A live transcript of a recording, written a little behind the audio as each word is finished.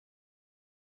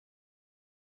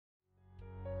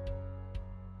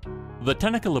The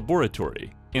Tanaka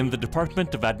Laboratory, in the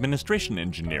Department of Administration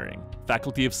Engineering,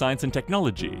 Faculty of Science and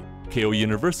Technology, Keio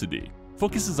University,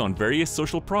 focuses on various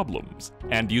social problems,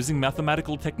 and using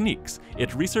mathematical techniques,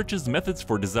 it researches methods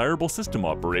for desirable system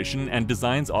operation and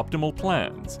designs optimal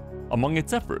plans. Among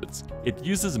its efforts, it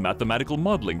uses mathematical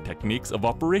modeling techniques of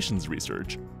operations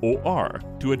research, OR,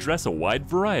 to address a wide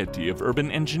variety of urban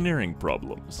engineering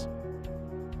problems.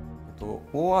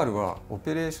 OR はオ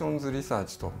ペレーションズリサー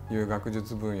チという学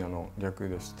術分野の略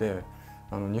でして、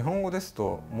日本語です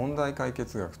と問題解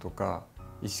決学とか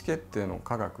意思決定の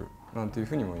科学なんていう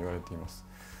ふうにも言われています。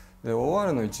で、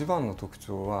OR の一番の特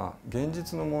徴は現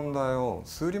実の問題を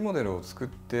数理モデルを作っ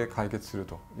て解決する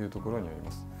というところにあり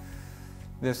ます。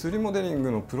で、数理モデリン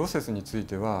グのプロセスについ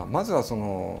ては、まずはそ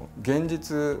の現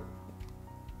実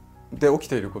で起き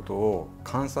ていることを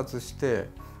観察して、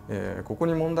ここ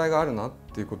に問題があるなっ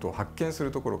ていうことを発見す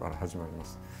るところから始まりま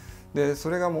す。で、そ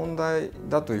れが問題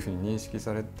だというふうに認識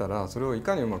されたら、それをい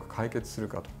かにうまく解決する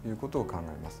かということを考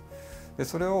えます。で、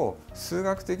それを数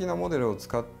学的なモデルを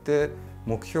使って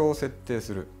目標を設定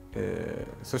する、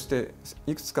そして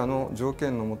いくつかの条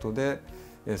件の下で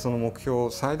その目標を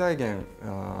最大限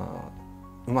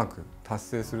うまく達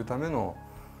成するための、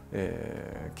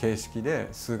形式で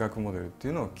数学モデルって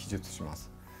いうのを記述しま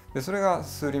す。で、それが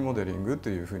数理モデリングと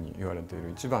いうふうに言われてい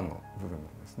る一番の部分な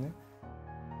んですね。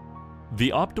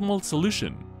The optimal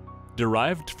solution,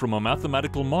 derived from a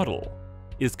mathematical model,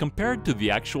 is compared to the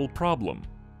actual problem.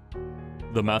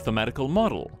 The mathematical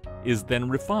model is then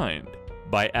refined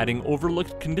by adding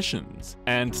overlooked conditions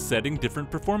and setting different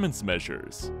performance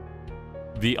measures.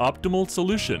 The optimal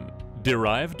solution,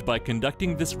 derived by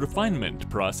conducting this refinement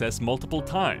process multiple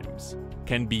times,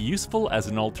 can be useful as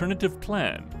an alternative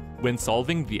plan when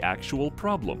solving the actual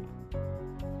problem.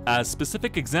 As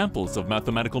specific examples of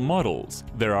mathematical models,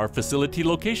 there are facility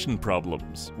location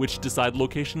problems, which decide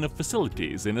location of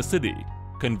facilities in a city.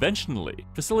 Conventionally,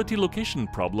 facility location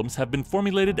problems have been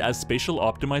formulated as spatial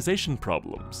optimization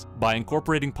problems. By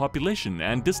incorporating population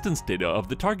and distance data of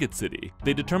the target city,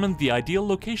 they determine the ideal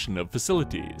location of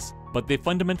facilities, but they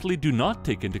fundamentally do not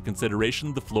take into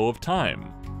consideration the flow of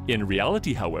time. In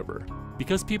reality, however,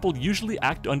 because people usually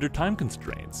act under time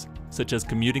constraints, such as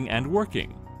commuting and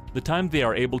working, the time they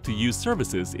are able to use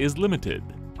services is limited.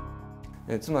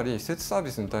 つまり、施設サー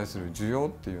ビスに対する需要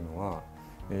っていうのは、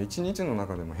1日の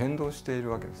中でも変動してい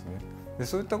るわけですね。で、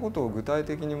そういったことを具体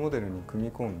的にモデルに組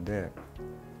み込んで、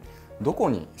どこ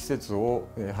に施設を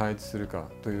配置するか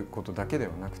ということだけで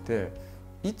はなくて、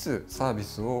いつサービ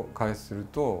スを開始する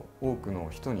と多くの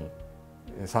人に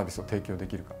サービスを提供で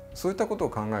きるか、そういったことを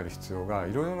考える必要が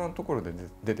いろいろなところで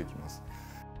出てきます。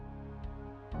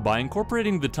By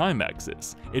incorporating the time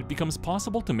axis, it becomes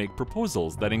possible to make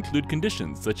proposals that include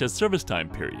conditions such as service time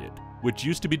period, which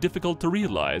used to be difficult to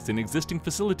realize in existing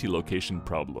facility location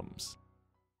problems.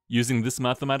 Using this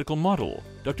mathematical model,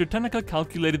 Dr. Tanaka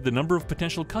calculated the number of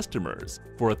potential customers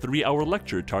for a 3-hour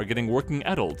lecture targeting working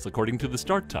adults according to the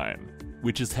start time,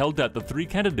 which is held at the 3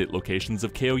 candidate locations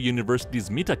of Keio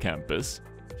University's Mita campus,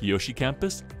 Hiyoshi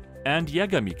campus, and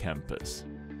Yagami campus.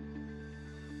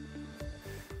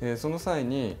 その際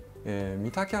に、三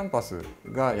田キャンパス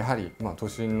がやはり、都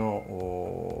心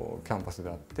のキャンパスで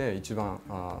あって一番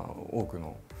多く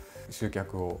の集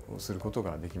客をすること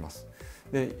ができます。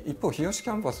で、一方日吉キ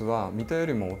ャンパスは三田よ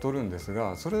りも劣るんです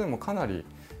が、それでもかなり、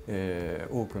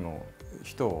多くの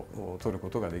人を取るこ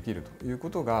とができるという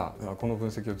ことがこの分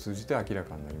析を通じて明ら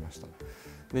かになりました。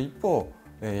で、一方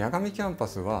八神キャンパ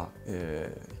スは、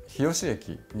日吉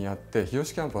駅にあって日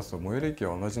吉キャンパスと最寄り駅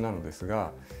は同じなのです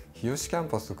が、日吉キャン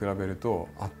パスと比べると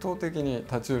圧倒的に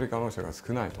立ち寄り可能者が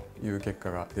少ないという結果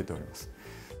が出ております。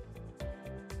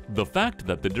The fact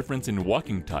that the difference in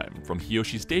walking time from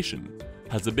Hiyoshi Station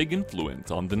has a big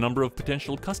influence on the number of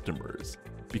potential customers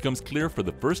becomes clear for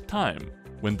the first time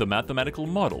when the mathematical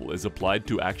model is applied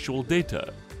to actual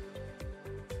data.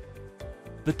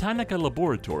 The Tanaka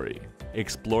Laboratory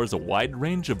explores a wide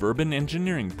range of urban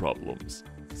engineering problems,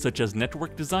 such as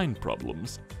network design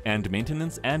problems and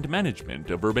maintenance and management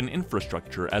of urban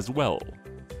infrastructure as well.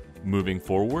 Moving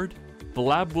forward, the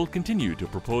lab will continue to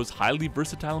propose highly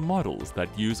versatile models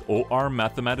that use OR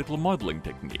mathematical modeling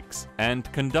techniques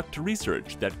and conduct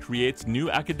research that creates new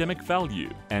academic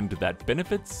value and that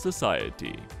benefits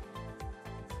society.